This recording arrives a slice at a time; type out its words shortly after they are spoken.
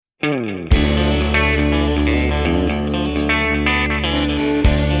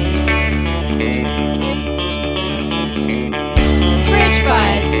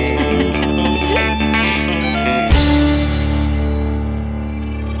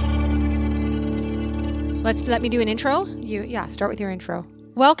Let me do an intro. Start with your intro.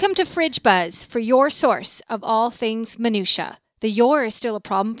 Welcome to Fridge Buzz for your source of all things minutia. The your is still a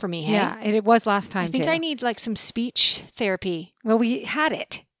problem for me, hey? Yeah, it was last time I think too. I need like some speech therapy. Well, we had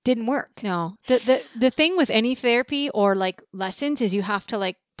it. Didn't work. No. The thing with any therapy or like lessons is you have to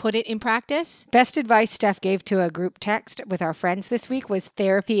like put it in practice. Best advice Steph gave to a group text with our friends this week was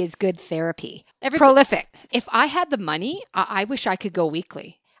therapy is good therapy. Prolific. If I had the money, I wish I could go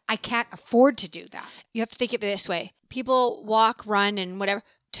weekly. I can't afford to do that. You have to think of it this way. People walk, run, and whatever.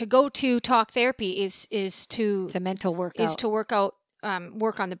 To go to talk therapy is to It's a mental workout. is to work out,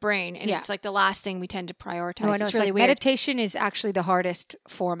 work on the brain, and Yeah. it's like the last thing we tend to prioritize. No, I know. It's It's really like weird. meditation is actually the hardest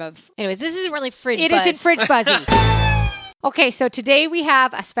form of... Anyways, this isn't really fridge. It buzz. isn't fridge buzzy. Okay, so today we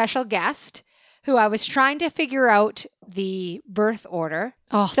have a special guest who I was trying to figure out the birth order.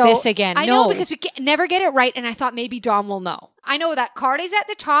 Oh, So this again. I No. know because we never get it right, and I thought maybe Dom will know. I know that Cardi's at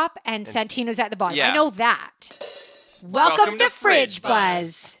the top and Santino's at the bottom. Yeah. I know that. Welcome to Fridge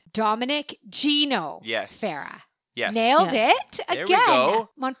Buzz. Dominic Gino. Yes. Farah. Yes. Nailed Yes. it There again. we go.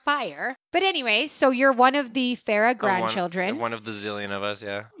 I'm on fire. But anyway, so you're one of the Farah Oh, grandchildren. One of the zillion of us,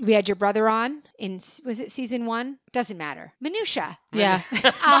 yeah. We had your brother on in, was it season 1? Doesn't matter. Minutia. Yeah.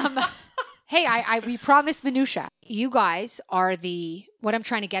 Hey, we promised minutia. You guys are what I'm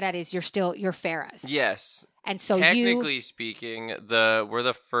trying to get at is you're Farahs. Yes. And so Technically speaking, we're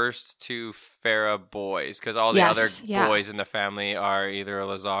the first two Farah boys because all the Yes, other yeah. boys in the family are either a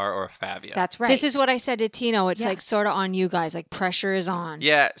Lazar or a Favia. That's right. This is what I said to Tino. It's Yeah. like sort of on you guys. Like pressure is on.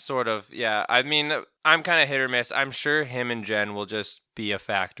 Yeah, sort of. Yeah. I mean, I'm kind of hit or miss. I'm sure him and Jen will just be a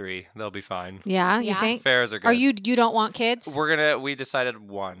factory. They'll be fine. Yeah, you Yeah. think? Farahs are good. Are you don't want kids? We decided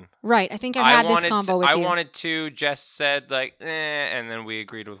one. Right. I think I've had this combo with I you. wanted two. Jess said and then we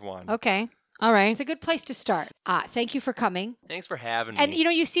agreed with one. Okay. All right. It's a good place to start. Thank you for coming. Thanks for having And me.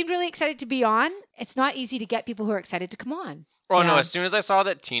 you seemed really excited to be on. It's not easy to get people who are excited to come on. Oh, no, Yeah. as soon as I saw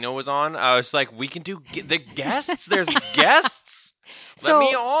that Tino was on, I was like, we can do the guests. There's guests. So, Let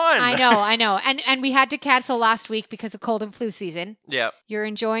me on. I know. And we had to cancel last week because of cold and flu season. Yeah. You're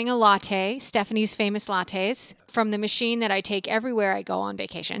enjoying a latte, Stephanie's famous lattes, from the machine that I take everywhere I go on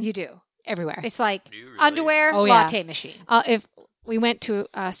vacation. You do. Everywhere. It's like Do you really? underwear, Oh, yeah. latte machine. If we went to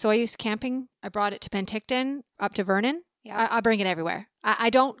Soyuz camping, I brought it to Penticton, up to Vernon. Yeah. I bring it everywhere. I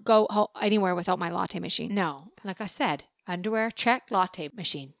don't go anywhere without my latte machine. No, like I said, underwear, check, latte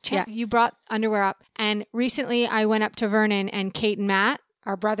machine, check. Yeah, you brought underwear up. And recently I went up to Vernon and Kate and Matt,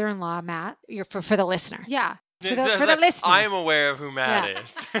 Our brother-in-law, Matt. you're for the listener. Yeah. For It's the like, listener. I am aware of who Matt Yeah.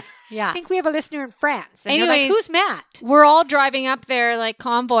 is. Yeah. I think we have a listener in France. And you're like, Anyways, who's Matt? We're all driving up there like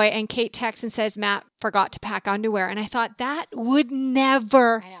convoy, and Kate texts and says Matt forgot to pack underwear. And I thought that would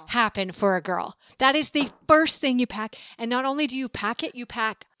never I know. happen for a girl. That is the first thing you pack. And not only do you pack it, you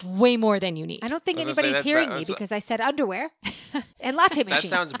pack way more than you need. I don't think I was gonna say, anybody's that's hearing ba- me that's- because I said underwear and latte That machine.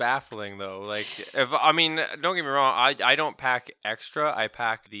 sounds baffling, though. Like, don't get me wrong. I don't pack extra. I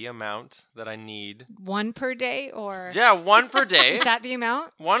pack the amount that I need. One per day or... Yeah, one per day. Is that the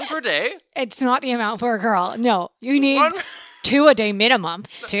amount? One per day. It's not the amount for a girl. No, you need One, 2 a day minimum.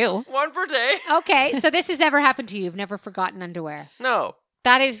 2. one per day. Okay, so this has never happened to you. You've never forgotten underwear. No.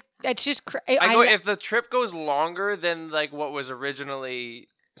 It's just... If the trip goes longer than like what was originally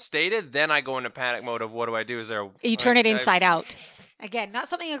stated, then I go into panic mode of what do I do? Is there you turn it inside out. Again, not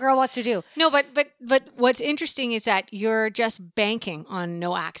something a girl wants to do. No, but what's interesting is that you're just banking on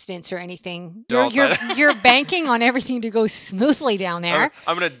no accidents or anything. Don't You're banking on everything to go smoothly down there.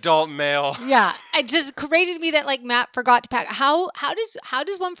 I'm an adult male. Yeah, it's just crazy to me that like Matt forgot to pack. How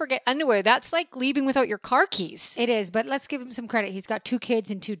does one forget underwear? That's like leaving without your car keys. It is, but let's give him some credit. He's got 2 kids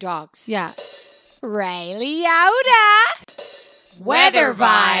and 2 dogs. Yeah, Ray Liotta. Weather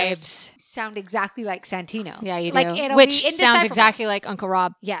vibes. Sound exactly like Santino. Yeah, you do. Like, it'll Which be sounds indecipherable. exactly like Uncle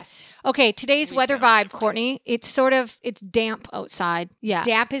Rob. Yes. Okay, today's We weather sound vibe, different. Courtney. It's damp outside. Yeah,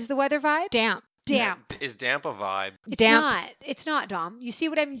 Damp is the weather vibe? damp. Damp. Is damp a vibe? It's Damp. not. It's not, Dom. You see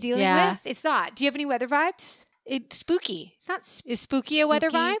what I'm dealing Yeah. with? It's not. Do you have any weather vibes? It's spooky. It's not Is spooky a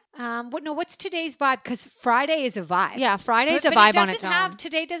weather vibe? What's today's vibe? Because Friday is a vibe. Yeah, Friday's But a vibe it on doesn't its own. have,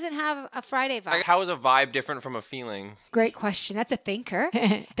 Today doesn't have a Friday vibe. Like, how is a vibe different from a feeling? Great question. That's a thinker.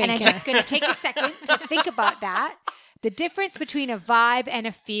 And I'm Thinker. just going to take a second to think about that. The difference between a vibe and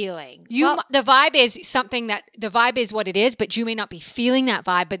a feeling. The vibe is what it is, but you may not be feeling that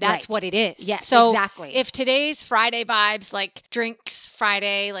vibe, but that's Right. what it is. Yes, so exactly. If today's Friday vibes, like drinks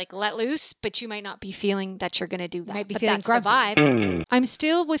Friday, like let loose, but you might not be feeling that you're going to do that. Might be but feeling that's grumpy. the vibe. I'm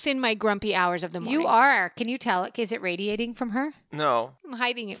still within my grumpy hours of the morning. You are. Can you tell? Is it radiating from her? No. I'm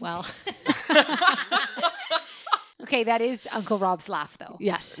hiding it well. Okay, that is Uncle Rob's laugh, though.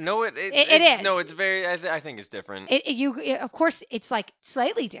 Yes. No, It it's, is. No, it's very. I think it's different. Of course, it's like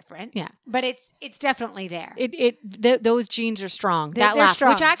slightly different. Yeah. but it's definitely there. Those genes are strong. They're That laugh,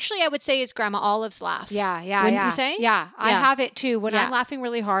 strong. which actually I would say is Grandma Olive's laugh. Yeah, Wouldn't yeah. you say? Yeah, I Yeah. have it too. When Yeah. I'm laughing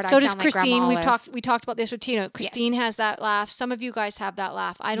really hard, So I does sound like Christine. Grandma Olive. We talked about this with Tina. Christine Yes. has that laugh. Some of you guys have that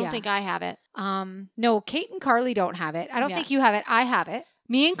laugh. I don't Yeah. think I have it. No, Kate and Carly don't have it. I don't Yeah. think you have it. I have it.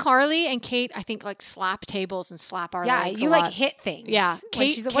 Me and Carly and Kate, I think like slap tables and slap our Yeah, legs. you a like lot. hit things. Yeah. When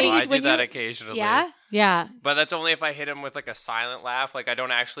Kate- she's Kate- what do Oh, you I do when that you, occasionally. Yeah. Yeah. But that's only if I hit him with like a silent laugh. Like I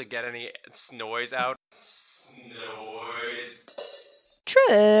don't actually get any noise out. Noise.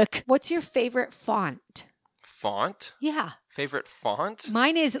 Truck. What's your favorite font? Font? Yeah. Favorite font?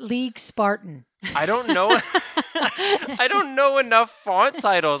 Mine is League Spartan. I don't know. I don't know enough font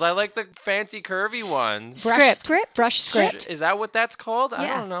titles. I like the fancy curvy ones. Script. Brush script. Is that what that's called? I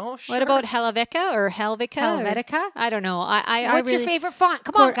Yeah. don't know. Sure. What about Helvetica or Helvetica? or- Helvetica. I don't know. I What's your really- favorite font?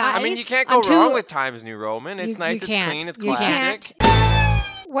 Come on, Cor- guys. I mean, you can't go I'm too- wrong with Times New Roman. It's You- nice, you it's can't. clean, it's You classic.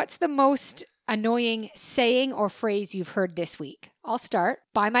 What's the most annoying saying or phrase you've heard this week? I'll start.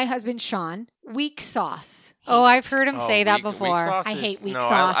 By my husband Sean. Weak sauce. Oh, I've heard him Oh, say that weak before. sauce I is- hate weak no,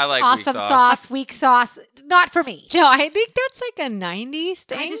 sauce. I like awesome weak sauce. Weak sauce. Not for me. No, I think that's like a 90s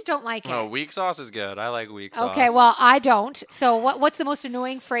thing. I just don't like it. No, weak sauce is good. I like weak sauce. Okay, well, I don't. So, what's the most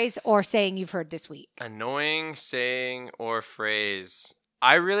annoying phrase or saying you've heard this week? Annoying saying or phrase.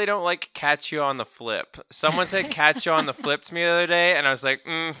 I really don't like catch you on the flip. Someone said catch you on the flip to me the other day, and I was like,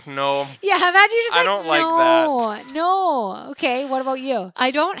 no. Yeah, imagine you're just I like, don't like no, no. Okay, what about you? I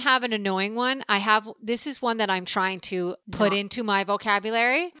don't have an annoying one. This is one that I'm trying to put into my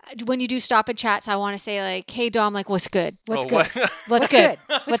vocabulary. When you do stop and chats, I want to say like, hey Dom, like what's good? What's Oh, good? what? What's good?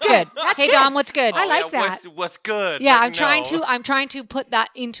 What's What's good? good? That's Hey good. Dom, what's good? I like that. What's good? Yeah, Like, I'm trying to put that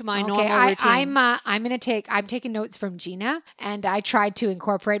into my normal routine. I'm taking notes from Gina, and I tried to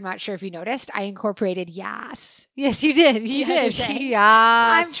incorporate. I'm not sure if you noticed. I incorporated yes. Yes, you did. You Yeah, did. today. Yeah.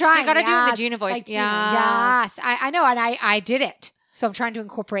 I'm trying. You got to do it in the yes, Gina voice. like Gina. Yeah. Yes, I know, and I did it. So I'm trying to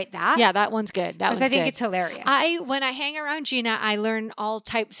incorporate that. Yeah, that one's good. That because one's I think good. it's hilarious. When I hang around Gina, I learn all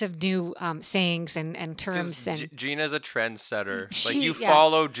types of new sayings and terms. And Gina's a trendsetter. Like She- you yeah.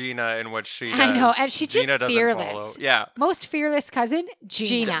 follow Gina in what she does. I know, and she's Gina just doesn't fearless. follow. Yeah, Most fearless cousin,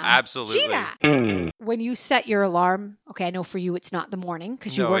 Gina. absolutely. Gina. When you set your alarm, okay, I know for you it's not the morning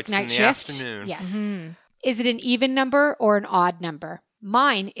because you No, work it's night in the shift. afternoon. Yes. Mhm. Is it an even number or an odd number?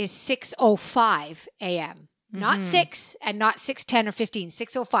 Mine is 6:05 a.m. Not 6 and not 6:10 or 15.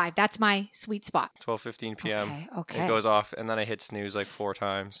 6:05. That's my sweet spot. 12:15 p.m. Okay. It goes off, and then I hit snooze like 4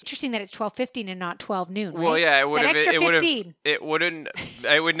 times. Interesting that it's 12:15 and not 12 noon. Well, right? yeah, it would That have. extra It would have. 15. It wouldn't.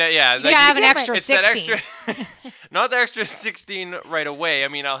 It would. Yeah, You gotta have an different. extra it's 16. that extra. Not the extra 16 right away. I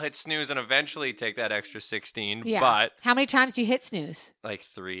mean, I'll hit snooze and eventually take that extra 16. Yeah. But How many times do you hit snooze? like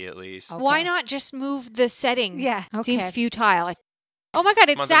 3 at least. Okay. Why not just move the setting? Yeah, okay. Seems futile. Oh my God,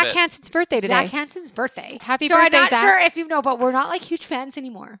 it's Month of Zach it. Hansen's birthday today. Zach Hansen's birthday. Happy so birthday, I'm not Zach. sure if you know, but we're not like huge fans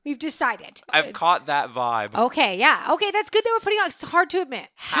anymore. We've decided. I've caught that vibe. Okay, yeah. Okay, that's good that we're putting out. It's hard to admit.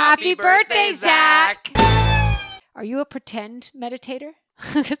 Happy birthday, Zach. Are you a pretend meditator?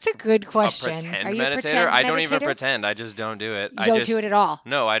 That's a good A question. pretend Are you a meditator? pretend I don't even meditator? pretend. I just don't do it. You don't do it at all.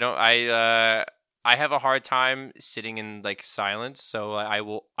 No, I don't. I have a hard time sitting in like silence, so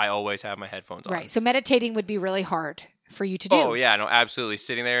I always have my headphones on. Right. So meditating would be really hard for you to do. Oh yeah, no, absolutely.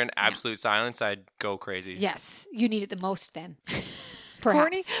 Sitting there in absolute silence, I'd go crazy. Yes. You need it the most then.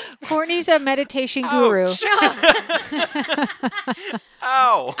 Perhaps. Courtney's a meditation guru.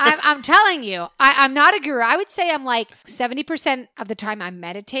 Ow! I'm telling you, I'm not a guru. I would say I'm like 70% of the time I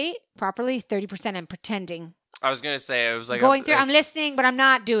meditate properly, 30% I'm pretending. I was gonna say I was like Going through, I'm listening, but I'm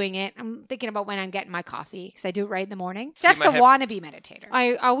not doing it. I'm thinking about when I'm getting my coffee because I do it right in the morning. Jeff's my a head- wannabe meditator.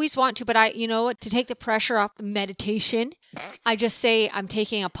 I always want to, but you know what? To take the pressure off the meditation, I just say I'm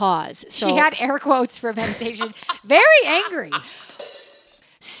taking a pause. So She had air quotes for meditation. Very angry.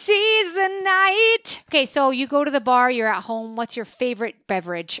 Seize the night. Okay, so you go to the bar, you're at home. What's your favorite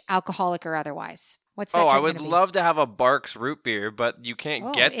beverage, alcoholic or otherwise? What's that Oh, I drink would gonna be? love to have a Barks root beer, but you can't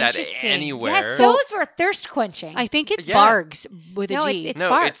Oh, get that interesting. anywhere. Yes, those were thirst quenching. I think it's Yeah. Bargs with a no, G. it's No,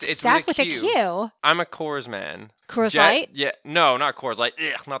 Barks. it's Stuff with with a a Q. Q. I'm a Coors man. Coors Light? Yeah, no, not Coors Light.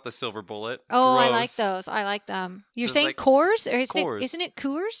 Ugh, not the silver bullet. It's Oh, I gross. like those. I like them. You're Just saying like Coors, or Coors. isn't it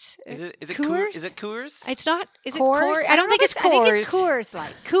Coors? Is it Coors? Coors? Is it Coors? It's not. Is Coors? it Coors? I don't think it's I think it's Coors. Coors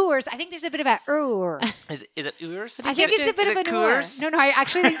Light. Coors. I think there's a bit of a Is it Coors? I think it's a bit of an Coors? ur. No, I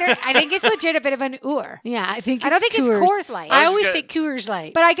actually think I think it's legit a bit of an ur. Yeah, I think. I don't think it's Coors. Coors Light. I I was always gonna- say Coors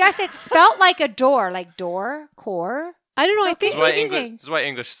Light. But I guess it's spelt like a door, like door, core. I don't know. So I think confusing. This is why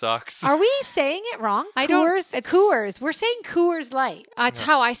English sucks. Are we saying it wrong? I don't- Coors, it's- Coors. We're saying Coors Light. that's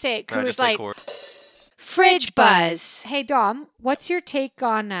how I say it. No, Coors just like Light. Fridge buzz. Hey, Dom, what's your take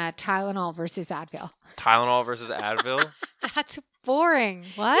on Tylenol versus Advil? Tylenol versus Advil. That's boring.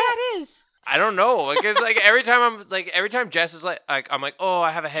 What? Yeah, it is. I don't know, because like every time Jess is like I'm like, oh,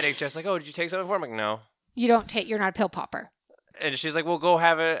 I have a headache. Jess is like, oh, did you take something for? I'm like, no. You're not a pill popper. And she's like, well, go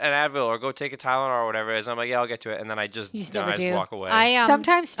have an Advil or go take a Tylenol or whatever it is. I'm like, yeah, I'll get to it. And then I just, You just never I just do. walk away.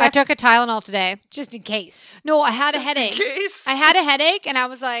 Sometimes I Steph, took a Tylenol today. just in case. No, I had a Just in headache. case. I had a headache, and I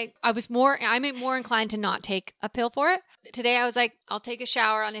was like, I'm more inclined to not take a pill for it. Today, I was like, I'll take a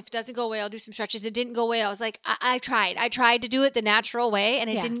shower, and if it doesn't go away, I'll do some stretches. It didn't go away. I was like, I tried to do it the natural way, and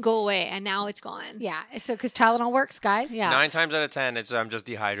it Yeah. didn't go away, and now it's gone. Yeah, so because Tylenol works, guys. Yeah. 9 times out of 10, it's I'm just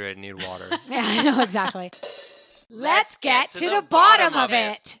dehydrated and need water. Yeah, I know exactly. Let's get to the bottom of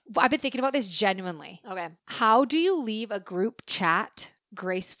it. I've been thinking about this genuinely. Okay. How do you leave a group chat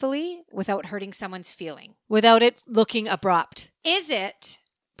gracefully without hurting someone's feeling? Without it looking abrupt. Is it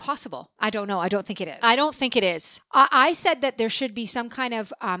possible? I don't know. I don't think it is. I don't think it is. I said that there should be some kind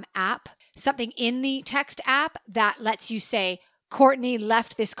of app, something in the text app that lets you say, Courtney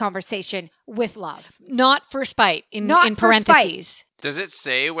left this conversation with love. Not for spite in Not for spite. parentheses. Does it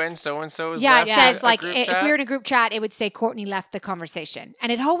say when so-and-so is Yeah, left it says a like group if chat? we're in a group chat, it would say Courtney left the conversation.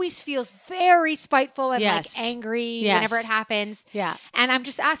 And it always feels very spiteful and Yes. like angry Yes. whenever it happens. Yeah. And I'm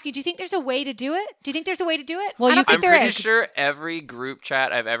just asking, do you think there's a way to do it? Do you think there's a way to do it? Well, I don't you- think I'm there pretty is. sure every group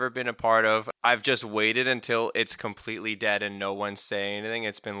chat I've ever been a part of, I've just waited until it's completely dead and no one's saying anything.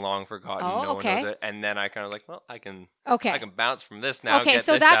 It's been long forgotten. Oh, no okay. one knows it. And then I kind of like, well, I can Okay. bounce from this now. Okay, get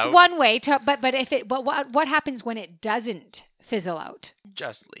so this that's out. one way to but what happens when it doesn't fizzle out?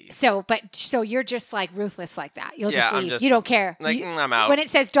 Just leave. So you're just like ruthless like that. You'll Yeah, just I'm leave. just- You don't care. Like, You- I'm out. when it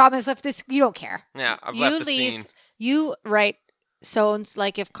says Dom has left this, you don't care. Yeah, I've You left the leave. scene. You right. So it's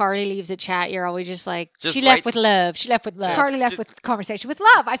like if Carly leaves a chat, you're always just like, Just she left write- with love. She left with love. Carly left with conversation with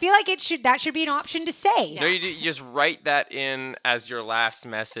love. I feel like that should be an option to say. No, you just write that in as your last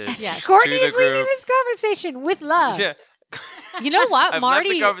message Yes. Courtney to is the leaving group. this conversation with love. Yeah. You know what, I've left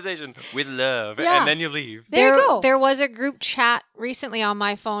the Marty? conversation with love, Yeah. and then you leave. There you go. There was a group chat recently on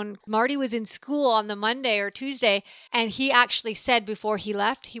my phone. Marty was in school on the Monday or Tuesday, and he actually said before he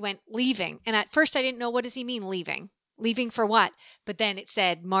left, he went leaving. And at first, I didn't know, what does he mean leaving? Leaving for what? But then it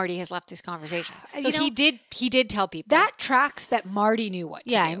said Marty has left this conversation. So You know, he did tell people That tracks that Marty knew what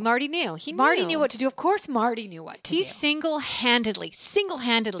to Yeah, do. Marty knew. Marty knew what to do. Of course, Marty knew what to He's do.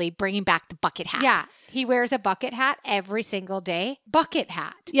 single-handedly bringing back the bucket hat. Yeah, he wears a bucket hat every single day. Bucket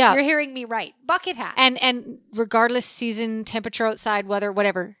hat. Yeah. You're hearing me right. Bucket hat. And regardless season, temperature outside, weather,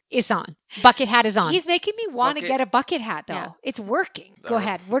 whatever, it's on. Bucket hat is on. He's making me want to Bucket- get a bucket hat, though. Yeah. It's working. Go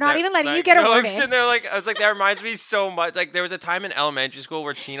ahead. We're not That- even letting like, you get no, a word I'm in. sitting there like, I was like, that reminds me so much. Like, there was a time in elementary school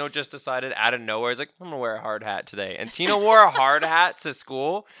where Tino just decided out of nowhere, he's like, I'm going to wear a hard hat today. And Tino wore a hard hat to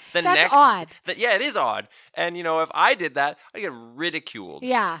school. The That's next, odd. Yeah, it is odd. And, you know, if I did that, I'd get ridiculed.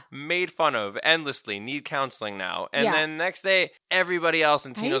 Yeah. Made fun of endlessly, need counseling now. And Yeah. then next day, everybody else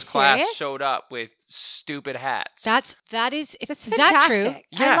in Are you Tino's class serious? showed up with stupid hats. That's That's is that true? fantastic.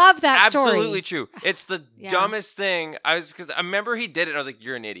 I love that story. Absolutely true. It's the Yeah. dumbest thing. Cause I remember he did it and I was like,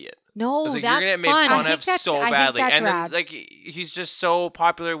 you're an idiot. No, I was like, that's you're gonna get made fun. fun I of think that's- so I think badly. that's And then rad. like he's just so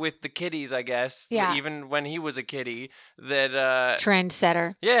popular with the kiddies, I guess. Yeah. Even when he was a kiddie, that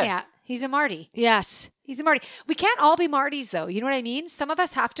Trendsetter. yeah. Yeah. He's a Marty. Yes. He's a Marty. We can't all be Martys, though. You know what I mean? Some of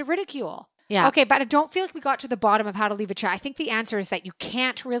us have to ridicule. Yeah. Okay, but I don't feel like we got to the bottom of how to leave a chat. I think the answer is that you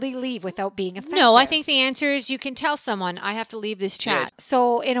can't really leave without being offensive. No, I think the answer is you can tell someone, I have to leave this chat.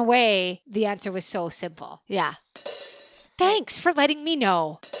 So, in a way, the answer was so simple. Yeah. Thanks for letting me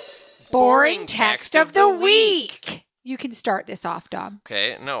know. Boring text of the week. You can start this off, Dom.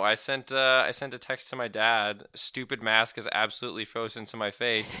 Okay, no, I sent a text to my dad. Stupid mask is absolutely frozen to my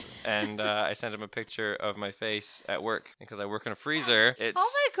face, and I sent him a picture of my face at work because I work in a freezer. It's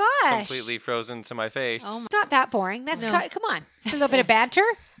Oh my gosh. completely frozen to my face. It's not that boring. That's No. come on. It's a little bit of banter.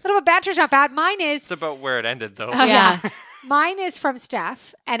 A little bit of banter's not bad. Mine is It's about where it ended, though. Yeah. mine is from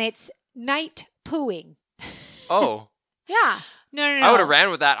Steph, and it's night pooing. Oh, Yeah. No. I would have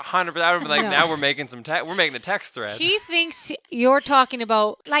ran with that 100%. I would have been like, No. now we're making we're making a text thread. He thinks you're talking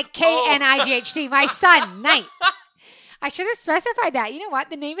about Like KNIGHT, my son, Night. I should have specified that. You know what?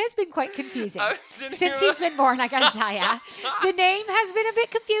 The name has been quite confusing. I was sitting Since here- he's been born, I gotta tell ya. The name has been a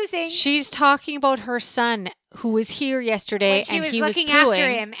bit confusing. she's talking about her son who was here yesterday, When she and was he looking was pooing.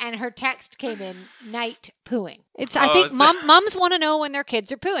 after him, and her text came in, night pooing. It's I Oh, think is moms want to know when their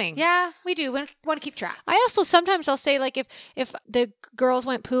kids are pooing. Yeah, we do. We want to keep track. I also sometimes I'll say like if the girls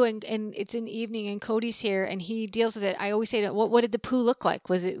went poo and it's in the evening and Cody's here and he deals with it, I always say, what did the poo look like?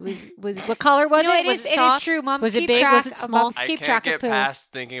 Was what color was You know, it? Was it is soft? true. Moms Was it keep big? track. Was it small? Moms I keep can't track get of poo.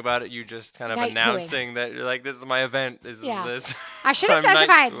 past thinking about it. You just kind of Night announcing that you're like, this is my event. This Yeah. is this. I should have I'm night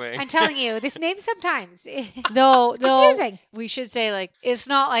specified. pooing. I'm telling you, this name sometimes. Though confusing. we should say like it's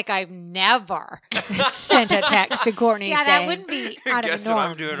not like I've never sent a text to Courtney Yeah, that saying wouldn't be out of Guess the what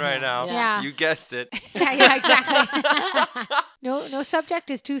norm. I'm doing right now? Yeah. You guessed it. Yeah, exactly. No subject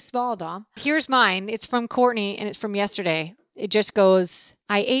is too small, Dom. Here's mine. It's from Courtney and it's from yesterday. It just goes,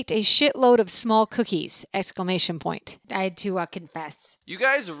 I ate a shitload of small cookies! Exclamation point. I had to confess. You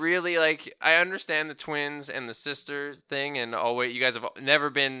guys really like. I understand the twins and the sister thing, and oh wait, you guys have never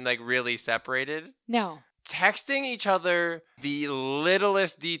been like really separated. No. Texting each other the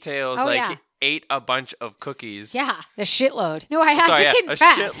littlest details, Oh, like yeah. ate a bunch of cookies. Yeah. A shitload. No, I had Sorry, to yeah, a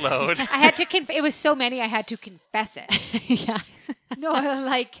confess. shitload. I had to it was so many I had to confess it. Yeah. No,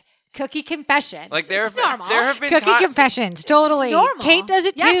 like cookie confessions. Like there it's have normal. there have been Cookie times. confessions. Totally. normal. Kate does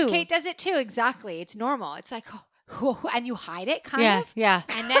it too. Yes, Kate does it too. Exactly. It's normal. It's like, and you hide it kind Yeah. of. Yeah.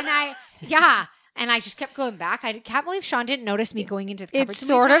 And then and I just kept going back. I can't believe Sean didn't notice me going into the cupboard. It's so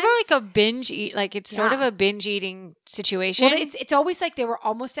sort many of times. like a binge eat. Like it's sort Yeah. of a binge eating situation. Well, it's always like they were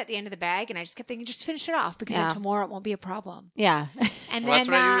almost at the end of the bag, and I just kept thinking, just finish it off because Yeah. then tomorrow it won't be a problem. yeah. And Well, that's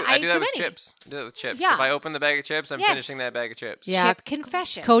then what I I do. I ate do so that with many. chips. I do that with chips. Yeah. If I open the bag of chips, I'm Yes. finishing that bag of chips. Yeah. Chip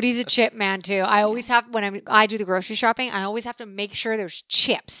confession. Cody's a chip man too. I always have when I do the grocery shopping. I always have to make sure there's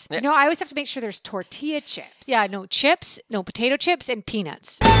chips. You know, I always have to make sure there's tortilla chips. Yeah, no chips, no potato chips, and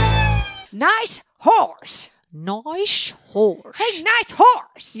peanuts. Nice horse. Nice horse. Hey, nice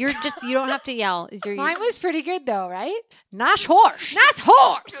horse. You don't have to yell. Is your Mine was pretty good though, right? nice horse? Nice I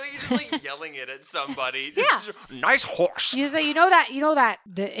horse. feel like you're just like yelling it at somebody. Just, nice horse. You know that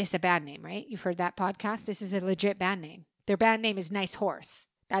it's a bad name, right? You've heard that podcast. This is a legit band name. Their band name is Nice Horse.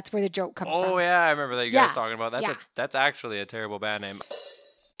 That's where the joke comes from. Oh yeah, I remember that you Yeah. guys talking about. Yeah. That's actually a terrible band name.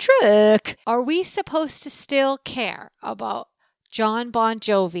 Truck. Are we supposed to still care about John Bon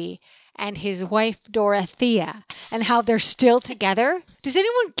Jovi and his wife Dorothea and how they're still together? Does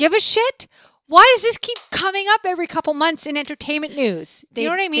anyone give a shit? Why does this keep coming up every couple months in entertainment news? Do you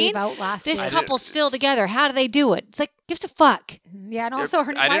know what I mean? They've outlasted This it. couple's still together. How do they do it? It's like, gives a fuck. Yeah, and also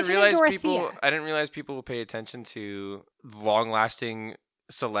her I why didn't is her name realize Dorothea? people. I didn't realize people will pay attention to long-lasting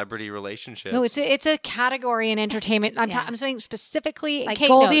celebrity relationships. No, it's a category in entertainment. Yeah. I'm saying specifically like Kate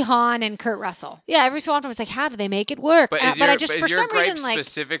Goldie knows. Hawn and Kurt Russell. Yeah, every so often it's like, how do they make it work? But But I just is for your some gripe reason like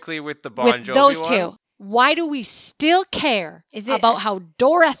specifically with the Bon with Jovi those one? two. Why do we still care Is it- about how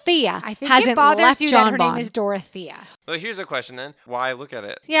Dorothea I think hasn't it bothers left you John that her Bon? name is Dorothea. Well, here's a question then. Why look at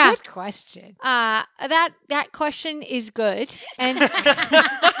it? Yeah, Good question. that question is good, and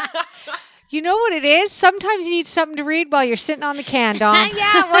you know what it is. Sometimes you need something to read while you're sitting on the can, Dom.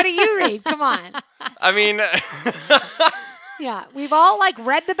 Yeah, what do you read? Come on. I mean, Yeah, we've all like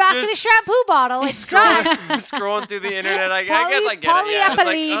read the back of the Just shampoo bottle. It's done. scrolling through the internet. I guess I get it. Yeah, it's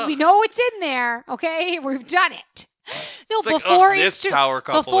polyethylene. like, We know it's in there. Okay, we've done it. No, It's like, before this Insta- power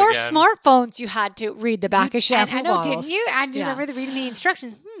couple before again. smartphones, you had to read the back of And shampoo I know, bottles. didn't you? And you Yeah. remember reading the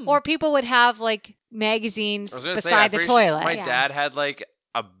instructions. Or people would have like magazines I was gonna say, beside I'm the pretty sure toilet. My Yeah. dad had like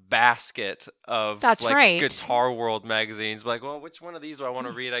a basket of That's like right. Guitar World magazines. Like, well, which one of these do I want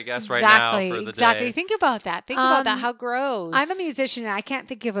to read? I guess right Exactly, now for the exactly. day. Think about that. Think about that. Um, How gross. I'm a musician, and I can't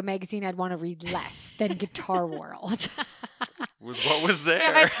think of a magazine I'd want to read less than Guitar World. What was there?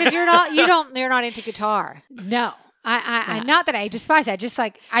 Yeah, that's because you're not into guitar. No. I not that I despise it. I just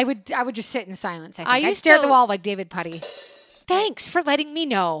like I would just sit in silence. I think. I'd used stare at to- the wall like David Putty. Thanks for letting me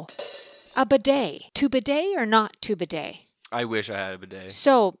know. A bidet. To bidet or not to bidet? I wish I had a bidet.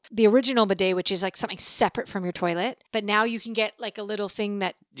 So the original bidet, which is like something separate from your toilet, but now you can get like a little thing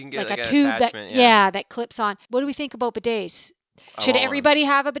that You can get like like a an tube that attachment, that clips on. What do we think about bidets? I Should want one. everybody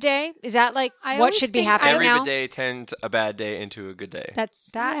have a bidet? Is that like I what always should be think happening Every now? bidet turns a bad day into a good day. That is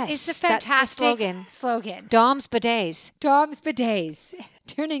That is a the fantastic slogan. Dom's bidets. Dom's bidets,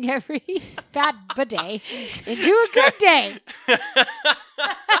 turning every bad bidet into a good day.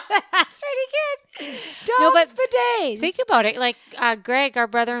 That's pretty good. Dom's No, but bidets. Think about it. Like Greg, our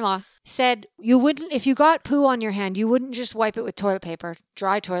brother-in-law, said you wouldn't, if you got poo on your hand, you wouldn't just wipe it with toilet paper,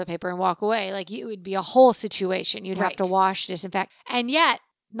 dry toilet paper, and walk away. Like it would be a whole situation. You'd have to Right. wash, disinfect, and yet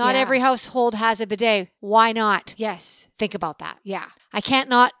not Yeah. every household has a bidet. Why not? Yes. Think about that. Yeah. I can't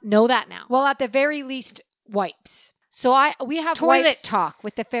not know that now. Well, at the very least, wipes. So we have Toilet wipes. talk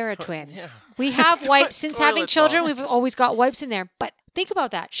with the Farah twins. Yeah. We have wipes since having Toilet children. talk. We've always got wipes in there. But think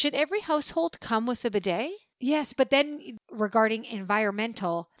about that. Should every household come with a bidet? Yes, but then regarding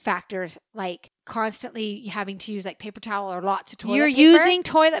environmental factors, like constantly having to use like paper towel or lots of toilet You're paper. using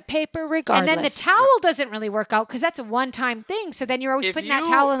toilet paper regardless. And then the towel doesn't really work out because that's a one-time thing. So then you're always If putting that you-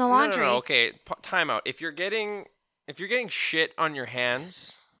 towel in the laundry. No, okay, time out. If you're getting shit on your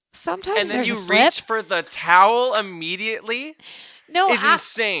hands Sometimes and then there's you a slip. reach for the towel immediately, No, it's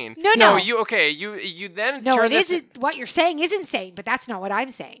insane. No. You then No, turn it this. isn't. What you're saying is insane, but that's not what I'm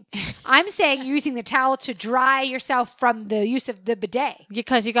saying. I'm saying using the towel to dry yourself from the use of the bidet.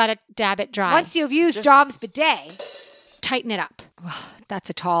 Because you got to dab it dry. Once you've used Just- Dom's bidet, tighten it up. that's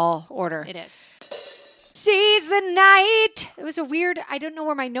a tall order. It is. Seize the night. It was a weird, I don't know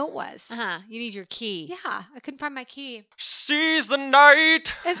where my note was. You need your key. Yeah, I couldn't find my key. Seize the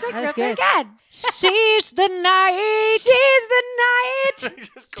night. It's like That's really good. good. Seize the night. Seize the night.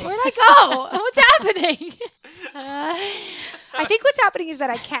 Just go. Where'd I go? What's happening? I think what's happening is that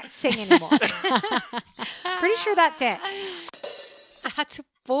I can't sing anymore. Pretty sure that's it. That's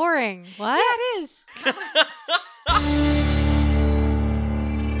boring. What? Yeah, it is.